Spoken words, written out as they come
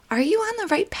Are you on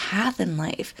the right path in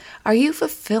life? Are you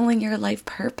fulfilling your life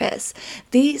purpose?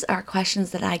 These are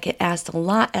questions that I get asked a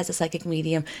lot as a psychic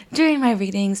medium during my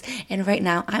readings. And right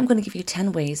now, I'm going to give you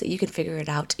 10 ways that you can figure it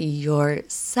out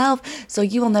yourself so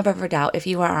you will never ever doubt if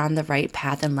you are on the right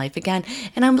path in life again.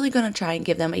 And I'm really going to try and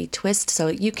give them a twist so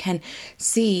you can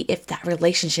see if that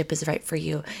relationship is right for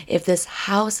you, if this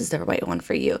house is the right one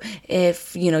for you,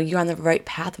 if you're on the right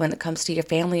path when it comes to your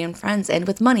family and friends and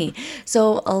with money.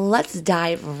 So let's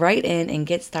dive right in and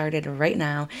get started right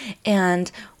now.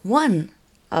 And one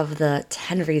of the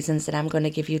 10 reasons that I'm going to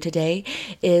give you today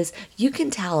is you can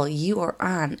tell you are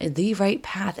on the right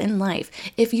path in life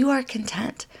if you are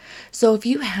content. So if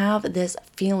you have this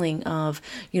feeling of,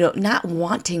 not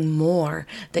wanting more,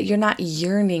 that you're not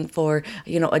yearning for,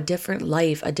 a different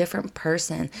life, a different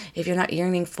person, if you're not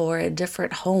yearning for a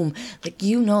different home, like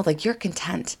you're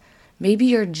content. Maybe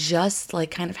you're just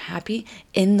kind of happy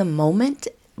in the moment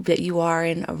that you are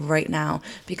in right now,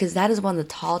 because that is one of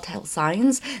the telltale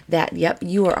signs that, yep,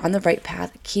 you are on the right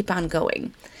path. Keep on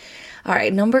going. All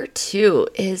right, number 2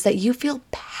 is that you feel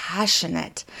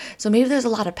passionate. So maybe there's a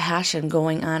lot of passion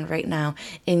going on right now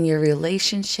in your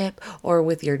relationship or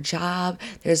with your job.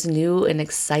 There's new and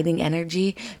exciting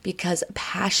energy because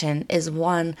passion is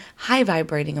one high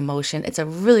vibrating emotion. It's a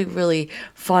really, really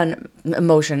fun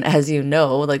emotion, as you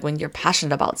know, like when you're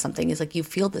passionate about something. It's like you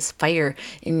feel this fire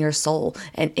in your soul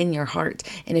and in your heart.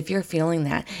 And if you're feeling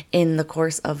that in the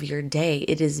course of your day,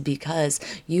 it is because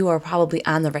you are probably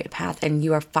on the right path and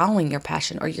you are following your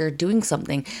passion, or you're doing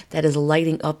something that is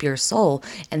lighting up your soul.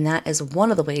 And that is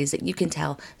one of the ways that you can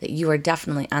tell that you are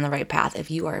definitely on the right path if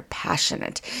you are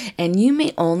passionate. And you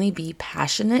may only be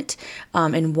passionate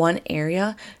in one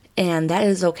area. And that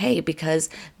is okay, because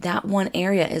that one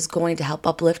area is going to help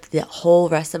uplift the whole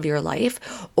rest of your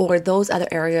life, or those other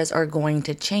areas are going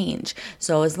to change.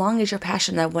 So as long as you're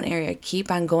passionate in one area, keep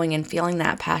on going and feeling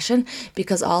that passion,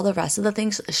 because all the rest of the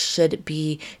things should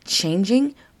be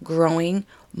changing, growing,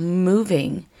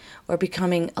 moving, or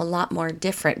becoming a lot more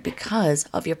different because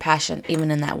of your passion,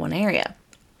 even in that one area.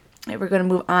 All right, we're going to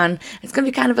move on. It's going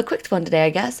to be kind of a quick one today, I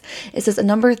guess. It says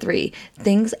number 3,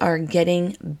 things are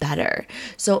getting better.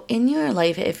 So in your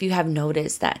life, if you have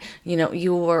noticed that,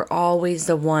 you were always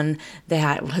the one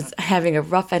that was having a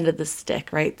rough end of the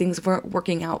stick, right? Things weren't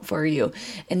working out for you.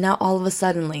 And now all of a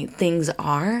sudden things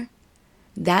are.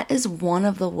 That is one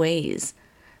of the ways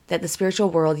that the spiritual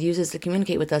world uses to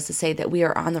communicate with us to say that we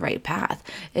are on the right path,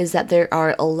 is that there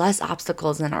are less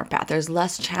obstacles in our path. There's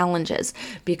less challenges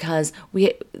because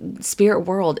spirit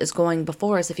world is going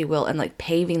before us, if you will, and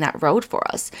paving that road for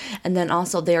us. And then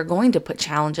also they are going to put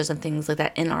challenges and things like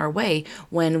that in our way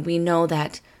when we know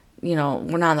that we're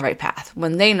not on the right path,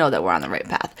 when they know that we're on the right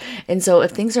path. And so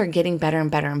if things are getting better and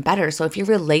better and better, so if your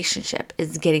relationship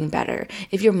is getting better,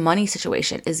 if your money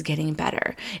situation is getting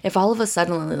better, if all of a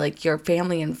sudden your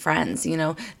family and friends,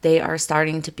 they are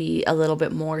starting to be a little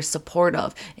bit more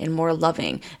supportive and more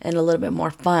loving and a little bit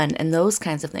more fun and those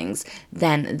kinds of things,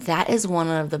 then that is one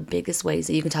of the biggest ways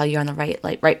that you can tell you're on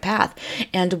the right path.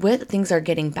 And with things are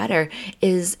getting better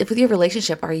is if with your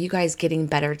relationship, are you guys getting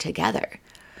better together?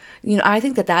 I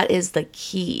think that is the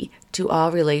key to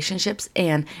all relationships,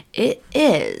 and it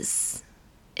is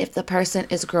if the person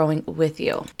is growing with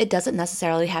you. It doesn't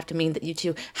necessarily have to mean that you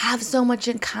two have so much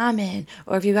in common,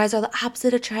 or if you guys are the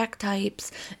opposite attract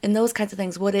types and those kinds of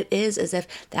things. What it is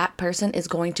if that person is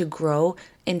going to grow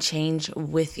and change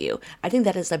with you. I think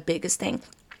that is the biggest thing.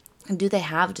 Do they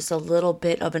have just a little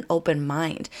bit of an open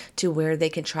mind to where they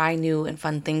can try new and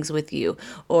fun things with you?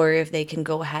 Or if they can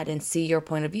go ahead and see your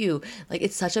point of view.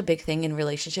 It's such a big thing in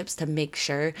relationships to make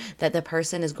sure that the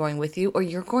person is growing with you, or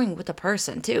you're growing with the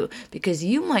person too, because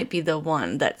you might be the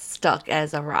one that's stuck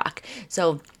as a rock.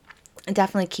 So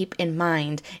definitely keep in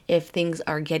mind if things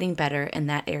are getting better in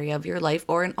that area of your life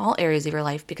or in all areas of your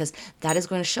life, because that is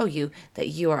going to show you that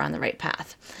you are on the right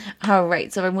path. All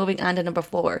right, so we're moving on to number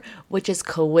 4, which is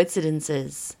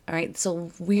coincidences. All right, so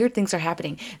weird things are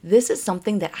happening. This is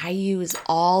something that I use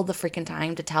all the freaking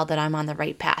time to tell that I'm on the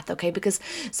right path, okay? Because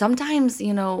sometimes,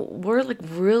 we're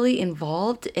really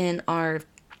involved in our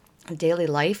daily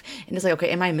life, and it's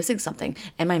okay, am I missing something?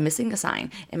 Am I missing a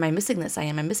sign? Am I missing this?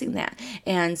 Am I missing that?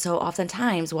 And so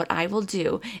oftentimes what I will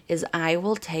do is I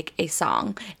will take a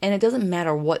song, and it doesn't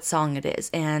matter what song it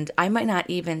is, and I might not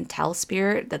even tell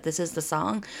spirit that this is the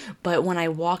song, but when I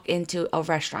walk into a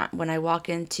restaurant, when I walk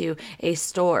into a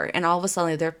store, and all of a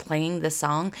sudden they're playing the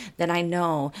song, then I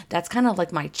know that's kind of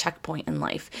like my checkpoint in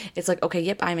life. It's okay,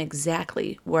 yep, I'm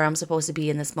exactly where I'm supposed to be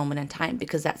in this moment in time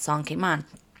because that song came on.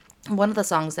 one of the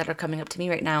songs that are coming up to me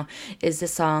right now is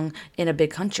this song In a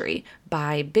Big Country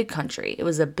by Big Country. It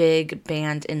was a big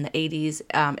band in the 80s,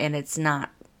 and it's not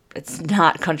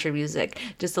country music,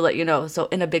 just to let you know. So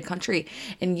In a Big Country,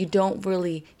 and you don't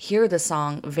really hear the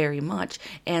song very much.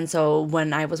 And so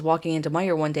when I was walking into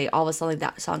Meyer one day, all of a sudden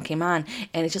that song came on,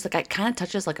 and it's just like it kind of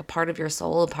touches like a part of your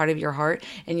soul, a part of your heart,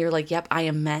 and you're like, yep, I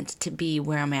am meant to be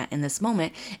where I'm at in this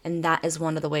moment. And that is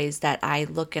one of the ways that I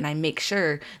look and I make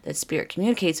sure that Spirit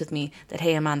communicates with me that,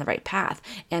 hey, I'm on the right path.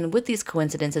 And with these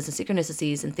coincidences and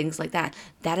synchronicities and things like that,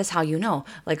 that is how you know.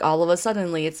 Like all of a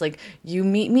suddenly it's like you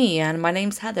meet me and my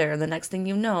name's Heather, and the next thing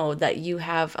you know that you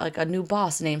have like a new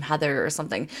boss named Heather or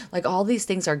something. Like all these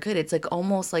things are good. It's like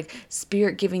almost like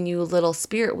Spirit giving you little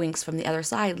spirit winks from the other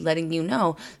side, letting you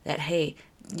know that, hey,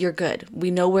 you're good. We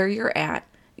know where you're at.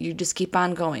 You just keep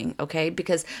on going, okay?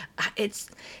 Because it's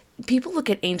people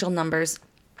look at angel numbers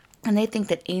and they think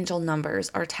that angel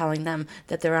numbers are telling them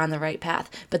that they're on the right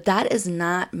path. But that is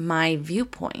not my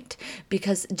viewpoint.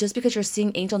 Because just because you're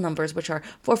seeing angel numbers, which are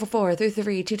 444,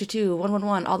 333, 222,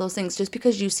 111, all those things, just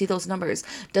because you see those numbers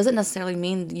doesn't necessarily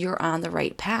mean you're on the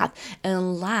right path.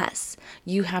 Unless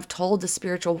you have told the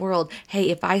spiritual world, hey,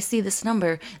 if I see this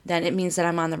number, then it means that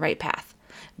I'm on the right path.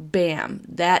 Bam,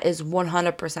 that is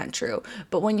 100% true.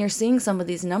 But when you're seeing some of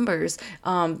these numbers,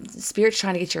 Spirit's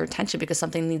trying to get your attention because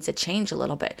something needs to change a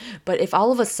little bit. But if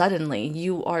all of a suddenly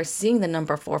you are seeing the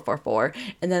number 444,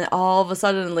 and then all of a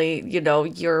suddenly,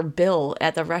 your bill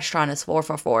at the restaurant is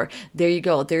 444, there you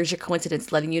go. There's your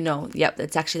coincidence letting you know, yep,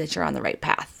 it's actually that you're on the right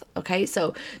path. Okay,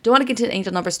 so don't want to get into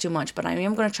angel numbers too much, but I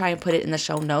am going to try and put it in the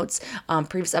show notes,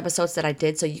 previous episodes that I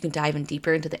did, so you can dive in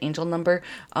deeper into the angel number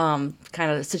kind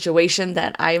of situation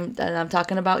that I'm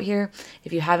talking about here,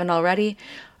 if you haven't already.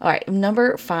 All right,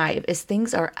 number 5 is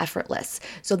things are effortless.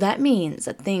 So that means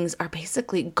that things are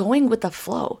basically going with the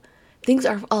flow. Things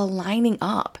are aligning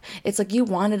up. It's like you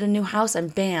wanted a new house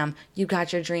and bam, you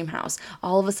got your dream house.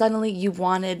 All of a sudden, you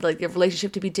wanted like your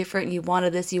relationship to be different. You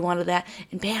wanted this, you wanted that,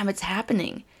 and bam, it's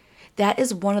happening. That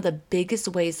is one of the biggest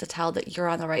ways to tell that you're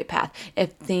on the right path.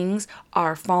 If things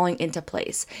are falling into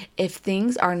place, if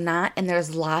things are not, and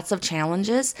there's lots of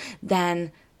challenges,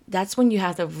 then that's when you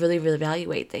have to really, really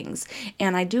evaluate things.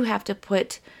 And I do have to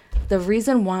put the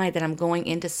reason why that I'm going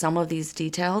into some of these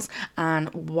details on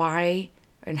why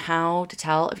and how to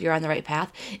tell if you're on the right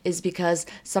path is because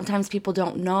sometimes people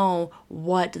don't know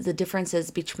what the difference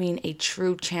is between a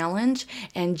true challenge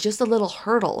and just a little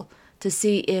hurdle to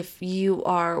see if you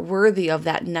are worthy of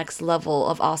that next level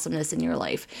of awesomeness in your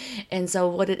life. And so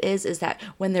what it is that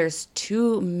when there's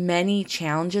too many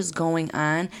challenges going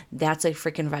on, that's a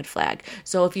freaking red flag.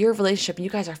 So if you're in a relationship and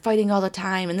you guys are fighting all the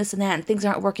time and this and that and things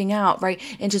aren't working out, right?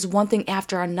 And just one thing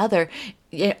after another,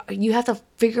 you have to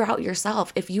figure out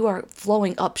yourself if you are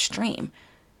flowing upstream.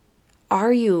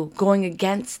 Are you going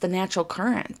against the natural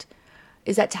current?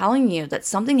 Is that telling you that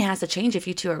something has to change if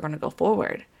you two are going to go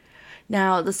forward?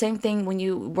 Now, the same thing when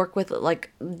you work with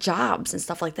like jobs and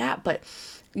stuff like that, but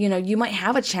you might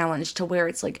have a challenge to where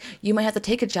it's like you might have to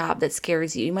take a job that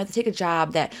scares you. You might have to take a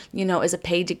job that, is a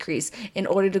pay decrease in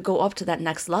order to go up to that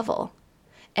next level.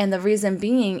 And the reason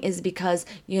being is because,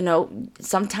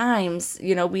 sometimes,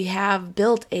 we have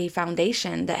built a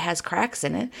foundation that has cracks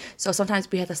in it. So sometimes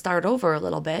we have to start over a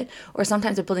little bit, or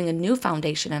sometimes we're building a new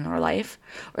foundation in our life,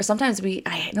 or sometimes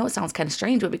I know it sounds kind of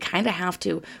strange, but we kind of have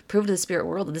to prove to the spirit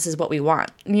world that this is what we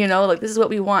want, this is what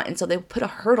we want. And so they put a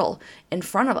hurdle in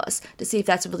front of us to see if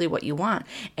that's really what you want.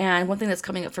 And one thing that's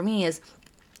coming up for me is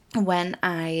when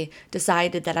I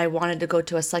decided that I wanted to go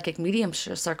to a psychic medium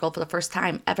circle for the first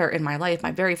time ever in my life,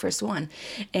 my very first one.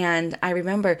 And I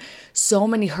remember so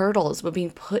many hurdles were being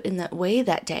put in that way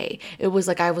that day. It was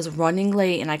like I was running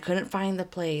late and I couldn't find the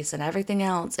place and everything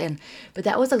else. But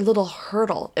that was a little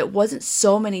hurdle. It wasn't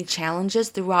so many challenges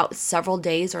throughout several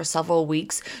days or several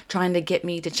weeks trying to get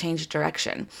me to change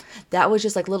direction. That was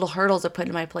just like little hurdles that put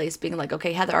in my place, being like,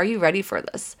 okay, Heather, are you ready for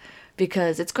this?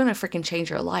 Because it's going to freaking change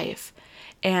your life.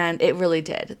 And it really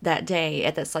did. That day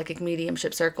at that psychic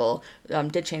mediumship circle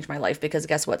did change my life, because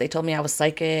guess what? They told me I was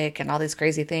psychic and all these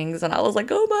crazy things. And I was like,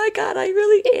 oh my God, I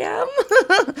really am.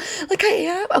 Like I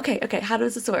am. Okay. How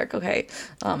does this work? Okay.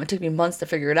 It took me months to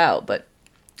figure it out, but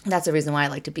that's the reason why I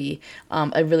like to be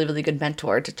a really, really good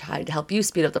mentor to try to help you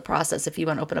speed up the process if you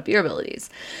want to open up your abilities.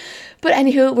 But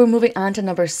anywho, we're moving on to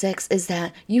number 6, is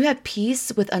that you have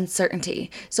peace with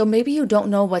uncertainty. So maybe you don't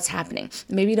know what's happening.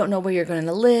 Maybe you don't know where you're going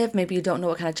to live. Maybe you don't know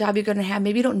what kind of job you're going to have.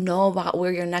 Maybe you don't know about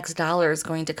where your next dollar is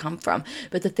going to come from.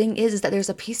 But the thing is that there's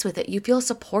a peace with it. You feel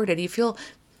supported. You feel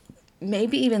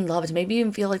maybe even loved, maybe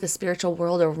even feel like the spiritual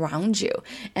world around you.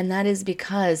 And that is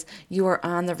because you are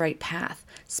on the right path.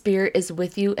 Spirit is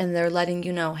with you and they're letting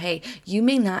you know, hey, you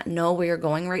may not know where you're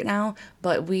going right now,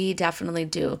 but we definitely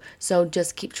do. So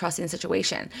just keep trusting the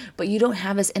situation. But you don't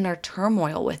have this inner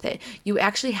turmoil with it. You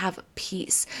actually have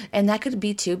peace. And that could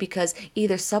be too because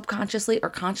either subconsciously or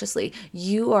consciously,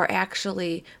 you are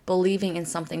actually believing in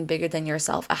something bigger than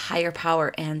yourself, a higher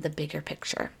power and the bigger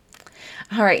picture.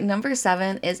 All right, number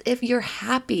 7 is if you're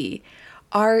happy,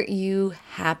 are you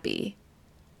happy?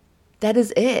 That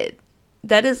is it.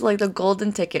 That is like the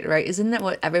golden ticket, right? Isn't that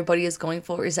what everybody is going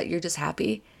for? Is that you're just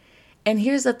happy? And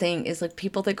here's the thing is like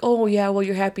people think, oh yeah, well,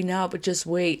 you're happy now, but just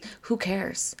wait. Who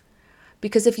cares?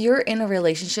 Because if you're in a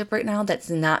relationship right now that's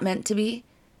not meant to be,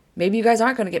 maybe you guys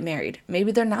aren't going to get married.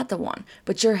 Maybe they're not the one,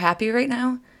 but you're happy right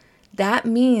now. That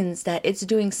means that it's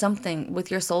doing something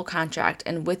with your soul contract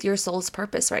and with your soul's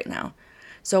purpose right now.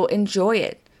 So enjoy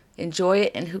it. Enjoy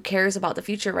it. And who cares about the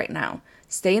future right now?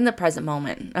 Stay in the present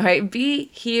moment. All right. Be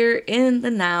here in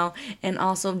the now and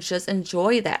also just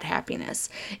enjoy that happiness.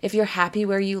 If you're happy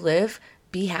where you live,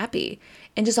 be happy.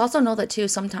 And just also know that too,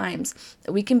 sometimes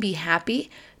we can be happy,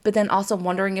 but then also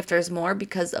wondering if there's more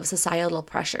because of societal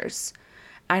pressures.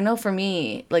 I know for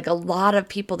me, like a lot of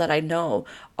people that I know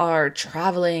are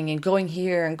traveling and going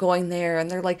here and going there. And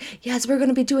they're like, yes, we're going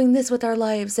to be doing this with our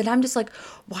lives. And I'm just like,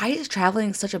 why is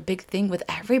traveling such a big thing with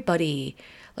everybody?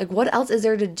 Like, what else is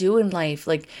there to do in life?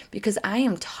 Like, because I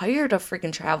am tired of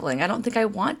freaking traveling. I don't think I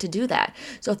want to do that.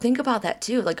 So think about that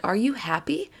too. Like, are you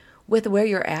happy with where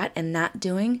you're at and not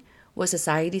doing what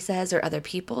society says or other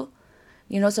people?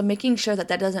 So making sure that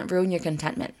that doesn't ruin your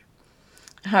contentment.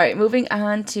 All right, moving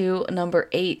on to number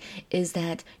 8 is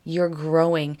that you're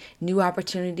growing, new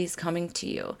opportunities coming to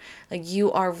you. Like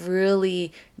you are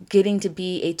really getting to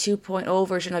be a 2.0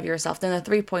 version of yourself, then a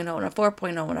 3.0 and a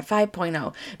 4.0 and a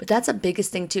 5.0. But that's the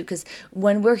biggest thing too, because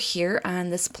when we're here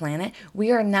on this planet, we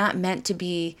are not meant to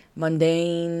be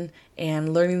mundane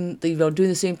and learning, doing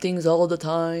the same things all the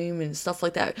time and stuff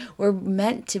like that. We're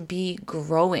meant to be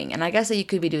growing. And I guess that you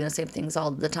could be doing the same things all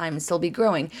the time and still be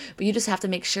growing, but you just have to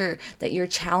make sure that you're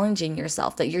challenging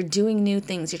yourself, that you're doing new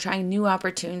things, you're trying new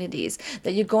opportunities,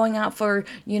 that you're going out for,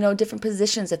 different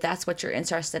positions if that's what you're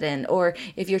interested in, or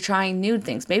if you're trying new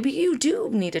things. Maybe you do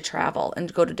need to travel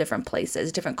and go to different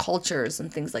places, different cultures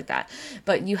and things like that.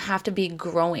 But you have to be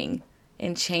growing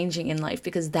and changing in life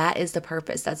because that is the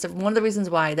purpose. That's one of the reasons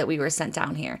why that we were sent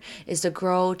down here is to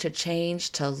grow, to change,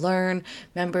 to learn.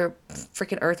 Remember,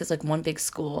 freaking Earth is like one big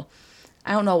school.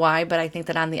 I don't know why, but I think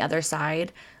that on the other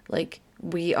side, like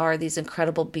we are these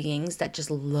incredible beings that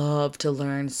just love to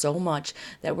learn so much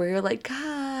that we're like,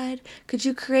 God, could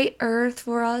you create Earth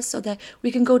for us so that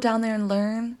we can go down there and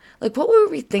learn? Like, what were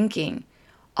we thinking?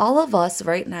 All of us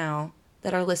right now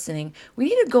that are listening, we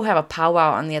need to go have a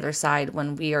powwow on the other side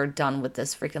when we are done with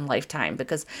this freaking lifetime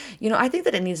because, I think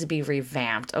that it needs to be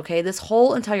revamped, okay? This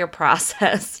whole entire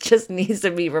process just needs to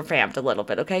be revamped a little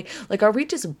bit, okay? Like, are we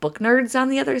just book nerds on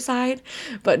the other side?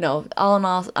 But no, all in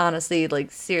all, honestly,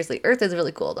 like, seriously, Earth is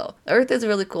really cool, though. Earth is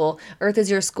really cool. Earth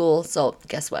is your school, so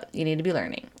guess what? You need to be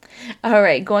learning. All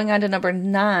right, going on to number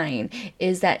 9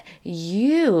 is that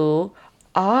you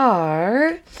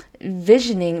are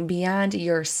visioning beyond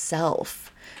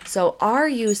yourself. So are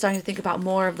you starting to think about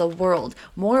more of the world,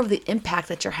 more of the impact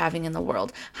that you're having in the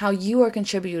world, how you are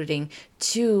contributing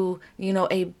to,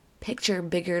 a picture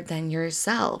bigger than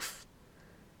yourself?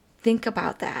 Think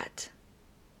about that.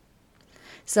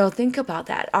 So think about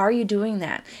that. Are you doing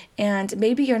that? And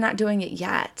maybe you're not doing it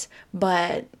yet,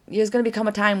 but there's going to become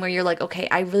a time where you're like, okay,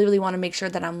 I really, really want to make sure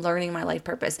that I'm learning my life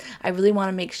purpose. I really want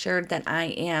to make sure that I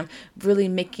am really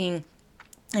making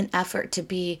an effort to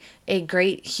be a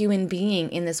great human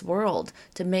being in this world,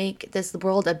 to make this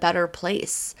world a better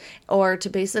place, or to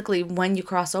basically, when you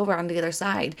cross over on the other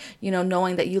side,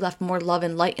 knowing that you left more love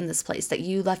and light in this place, that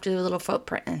you left your little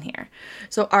footprint in here.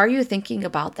 So are you thinking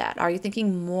about that? Are you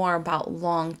thinking more about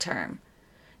long term?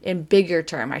 In bigger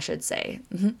term, I should say,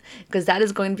 because that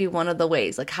is going to be one of the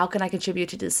ways, like, how can I contribute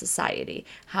to this society?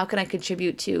 How can I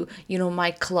contribute to, my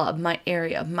club, my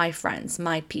area, my friends,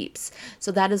 my peeps?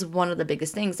 So that is one of the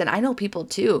biggest things. And I know people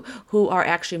too, who are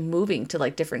actually moving to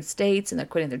like different states and they're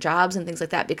quitting their jobs and things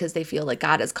like that because they feel like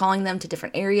God is calling them to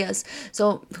different areas.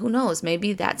 So who knows,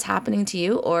 maybe that's happening to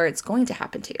you or it's going to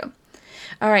happen to you.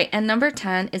 All right. And number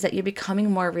 10 is that you're becoming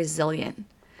more resilient.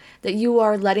 that you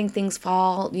are letting things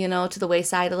fall, to the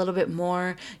wayside a little bit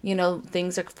more.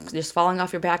 Things are just falling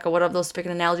off your back, or whatever those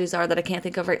freaking analogies are that I can't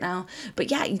think of right now. But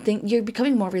yeah, you think you're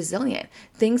becoming more resilient.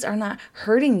 Things are not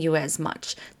hurting you as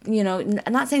much. I'm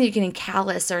not saying you're getting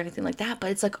callous or anything like that,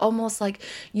 but it's like almost like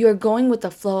you're going with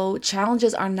the flow.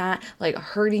 Challenges are not like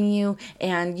hurting you,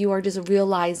 and you are just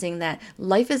realizing that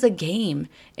life is a game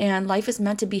and life is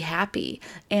meant to be happy.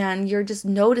 And you're just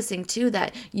noticing too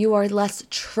that you are less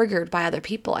triggered by other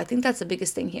people. I think that's the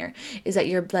biggest thing here, is that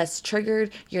you're less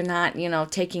triggered. You're not,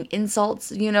 taking insults,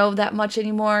 that much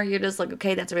anymore. You're just like,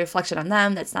 okay, that's a reflection on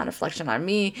them. That's not a reflection on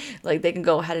me. Like, they can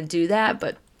go ahead and do that.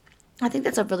 But I think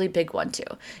that's a really big one too,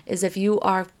 is if you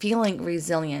are feeling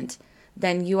resilient,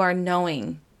 then you are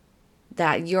knowing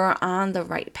that you're on the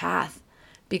right path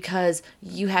because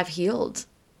you have healed.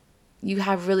 You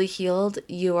have really healed,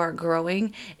 you are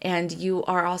growing, and you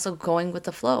are also going with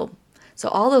the flow. So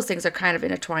all those things are kind of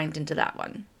intertwined into that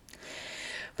one.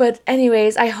 But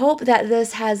anyways, I hope that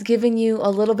this has given you a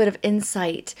little bit of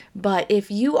insight. But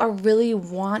if you are really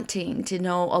wanting to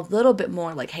know a little bit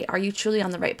more, like, hey, are you truly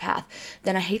on the right path?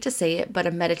 Then I hate to say it, but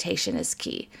a meditation is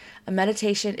key. A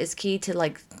meditation is key to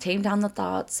like tame down the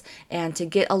thoughts and to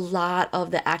get a lot of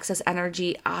the excess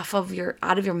energy out of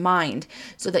your mind,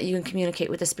 so that you can communicate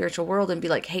with the spiritual world and be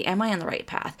like, hey, am I on the right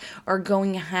path? Or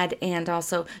going ahead and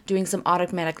also doing some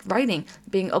automatic writing,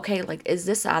 being okay, like, is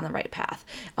this on the right path?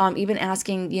 Even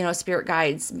asking, spirit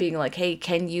guides, being like, hey,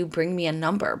 can you bring me a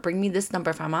number? Bring me this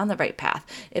number if I'm on the right path.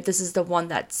 If this is the one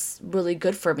that's really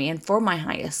good for me and for my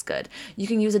highest good. You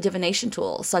can use a divination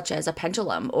tool such as a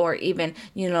pendulum, or even,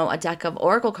 a deck of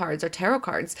oracle cards or tarot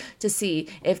cards to see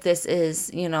if this is,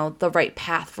 the right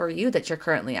path for you that you're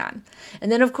currently on. And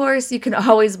then, of course, you can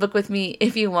always book with me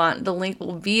if you want. The link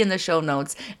will be in the show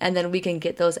notes, and then we can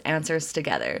get those answers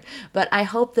together. But I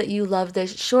hope that you love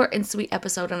this short and sweet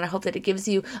episode, and I hope that it gives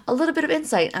you a little bit of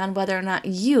insight on whether or not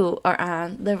you are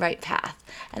on the right path.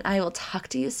 And I will talk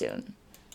to you soon.